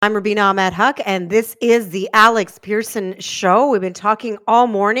I'm Rubina Ahmed Huck, and this is the Alex Pearson Show. We've been talking all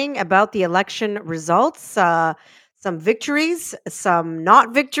morning about the election results, some victories, some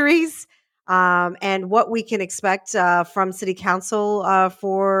not victories, and what we can expect from City Council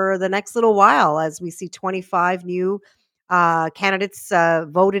for the next little while as we see 25 new candidates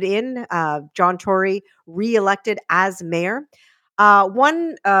voted in. John Tory re-elected as mayor.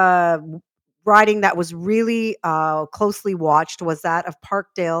 One riding that was really closely watched was that of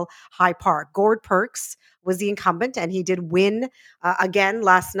Parkdale High Park. Gord Perks was the incumbent, and he did win again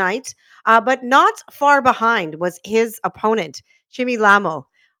last night. But not far behind was his opponent, Chimmy Lamo,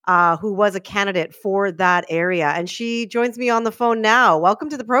 who was a candidate for that area. And she joins me on the phone now.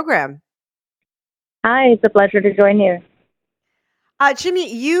 Welcome to the program. Hi, it's a pleasure to join you.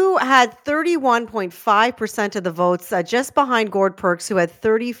 Jimmy, you had 31.5% of the votes, just behind Gord Perks, who had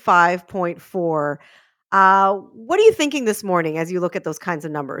 35.4. What are you thinking this morning as you look at those kinds of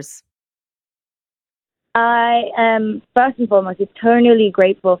numbers? I am, first and foremost, eternally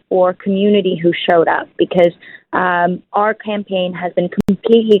grateful for community who showed up because our campaign has been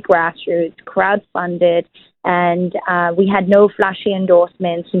completely grassroots, crowd-funded, and we had no flashy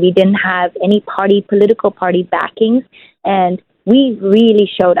endorsements. We didn't have any political party backings, and we really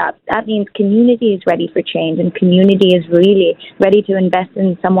showed up. That means community is ready for change, and community is really ready to invest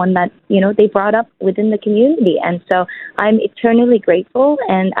in someone that, they brought up within the community. And so I'm eternally grateful,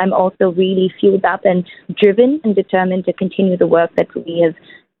 and I'm also really fueled up and driven and determined to continue the work that we have,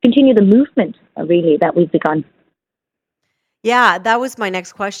 continue the movement, really, that we've begun. Yeah, that was my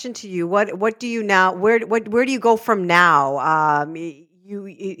next question to you. What do you now? Where do you go from now?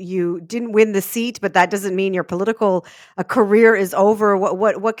 You didn't win the seat, but that doesn't mean your political career is over.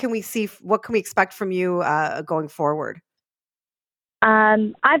 What can we see? What can we expect from you going forward?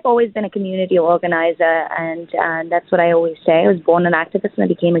 I've always been a community organizer, and that's what I always say. I was born an activist, and I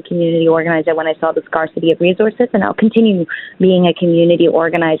became a community organizer when I saw the scarcity of resources, and I'll continue being a community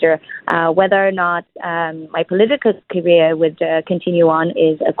organizer. Whether or not my political career would continue on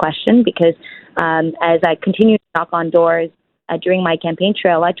is a question, because as I continue to knock on doors during my campaign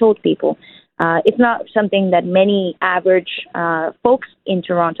trail, I told people, it's not something that many average folks in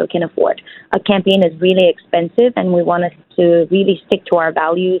Toronto can afford. A campaign is really expensive, and we wanted to really stick to our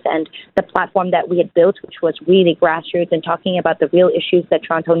values and the platform that we had built, which was really grassroots and talking about the real issues that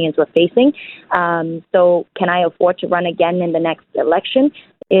Torontonians were facing. So can I afford to run again in the next election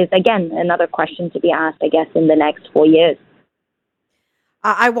is, again, another question to be asked, I guess, in the next 4 years.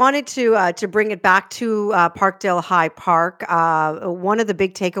 I wanted to bring it back to Parkdale High Park. One of the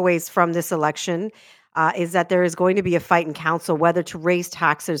big takeaways from this election is that there is going to be a fight in council whether to raise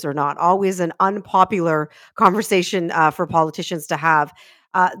taxes or not. Always an unpopular conversation for politicians to have.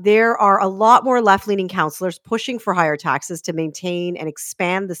 There are a lot more left-leaning councillors pushing for higher taxes to maintain and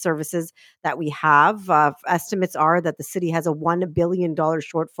expand the services that we have. Estimates are that the city has a $1 billion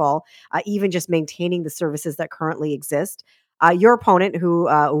shortfall, even just maintaining the services that currently exist. Your opponent, who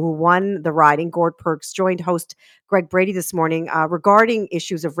won the riding, Gord Perks, joined host Greg Brady this morning regarding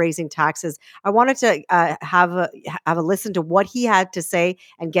issues of raising taxes. I wanted to have a listen to what he had to say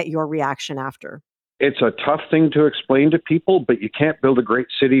and get your reaction after. It's a tough thing to explain to people, but you can't build a great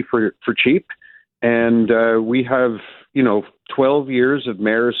city for cheap. And we have 12 years of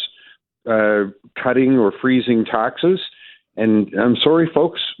mayors cutting or freezing taxes. And I'm sorry,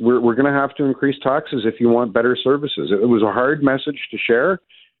 folks, we're going to have to increase taxes if you want better services. It was a hard message to share,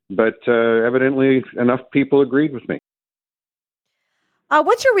 but evidently enough people agreed with me.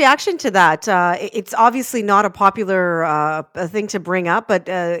 What's your reaction to that? It's obviously not a popular thing to bring up, but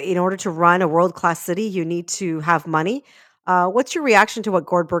in order to run a world-class city, you need to have money. What's your reaction to what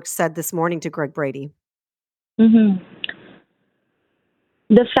Gord Perks said this morning to Greg Brady? Mm-hmm.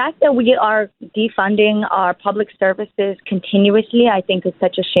 The fact that we are defunding our public services continuously, I think, is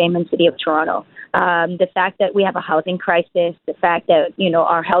such a shame in the city of Toronto. The fact that we have a housing crisis, the fact that,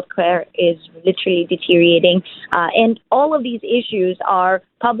 our healthcare is literally deteriorating, and all of these issues are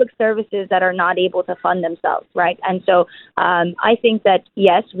public services that are not able to fund themselves, right? And so I think that,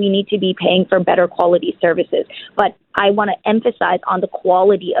 yes, we need to be paying for better quality services, but I want to emphasize on the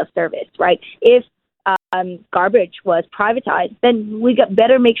quality of service, right? If garbage was privatized, then we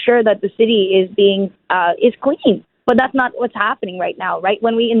better make sure that the city is clean. But that's not what's happening right now, right?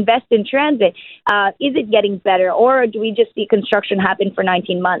 When we invest in transit, is it getting better, or do we just see construction happen for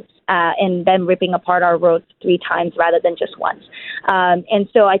 19 months and then ripping apart our roads 3 times rather than just once? And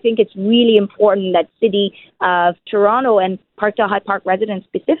so I think it's really important that City of Toronto and Parkdale High Park residents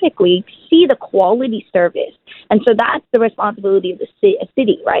specifically see the quality service. And so that's the responsibility of the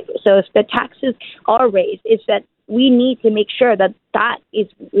city, right? So if the taxes are raised, it's that we need to make sure that that is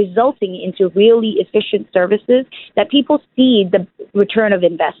resulting into really efficient services, that people see the return of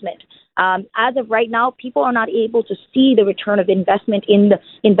investment. As of right now, people are not able to see the return of investment in the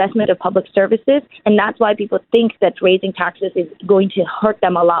investment of public services, and that's why people think that raising taxes is going to hurt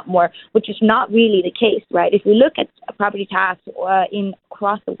them a lot more, which is not really the case, right? If we look at property tax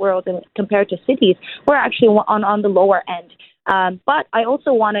across the world and compared to cities, we're actually on the lower end. But I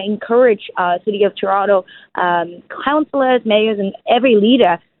also want to encourage City of Toronto councillors, mayors, and every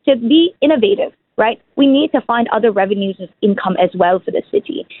leader to be innovative. Right, we need to find other revenues of income as well for the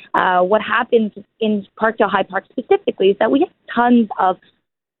city. What happens in Parkdale High Park specifically is that we have tons of,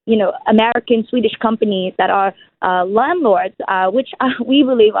 American, Swedish companies that are landlords, which we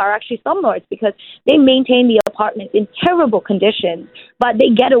believe are actually slumlords because they maintain the apartments in terrible conditions, but they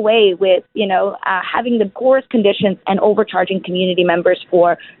get away with, having the poorest conditions and overcharging community members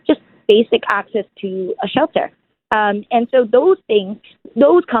for just basic access to a shelter. And so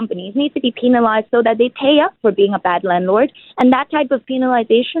those companies need to be penalized so that they pay up for being a bad landlord. And that type of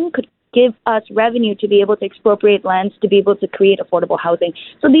penalization could give us revenue to be able to expropriate lands, to be able to create affordable housing.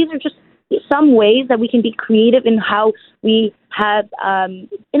 So these are just some ways that we can be creative in how we have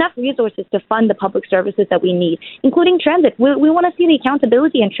enough resources to fund the public services that we need, including transit. We want to see the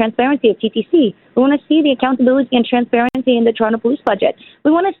accountability and transparency of TTC. We want to see the accountability and transparency in the Toronto Police budget.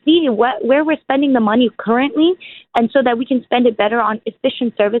 We want to see where we're spending the money currently, and so that we can spend it better on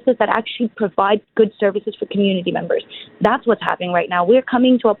efficient services that actually provide good services for community members. That's what's happening right now. We're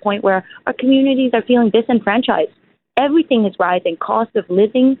coming to a point where our communities are feeling disenfranchised. Everything is rising. Cost of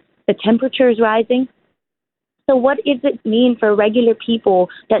living, the temperature is rising. So what does it mean for regular people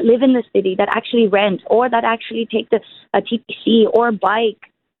that live in the city, that actually rent, or that actually take the TTC or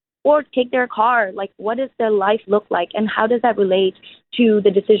bike or take their car? Like, what does their life look like, and how does that relate to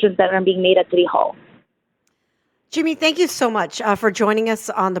the decisions that are being made at City Hall? Jimmy, thank you so much for joining us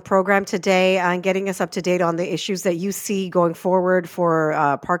on the program today and getting us up to date on the issues that you see going forward for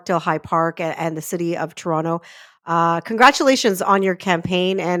Parkdale High Park and the City of Toronto. Congratulations on your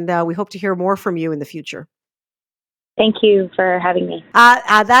campaign, and we hope to hear more from you in the future. Thank you for having me.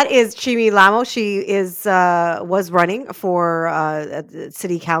 That is Chimie Lamo. She was running for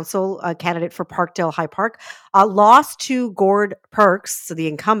city council candidate for Parkdale High Park. Lost to Gord Perks, the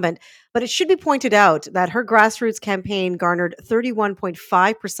incumbent, but it should be pointed out that her grassroots campaign garnered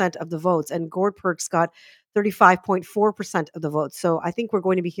 31.5% of the votes, and Gord Perks got 35.4% of the votes. So I think we're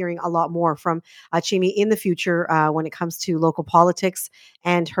going to be hearing a lot more from Chimie in the future when it comes to local politics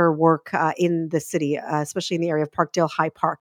and her work in the city, especially in the area of Parkdale High Park.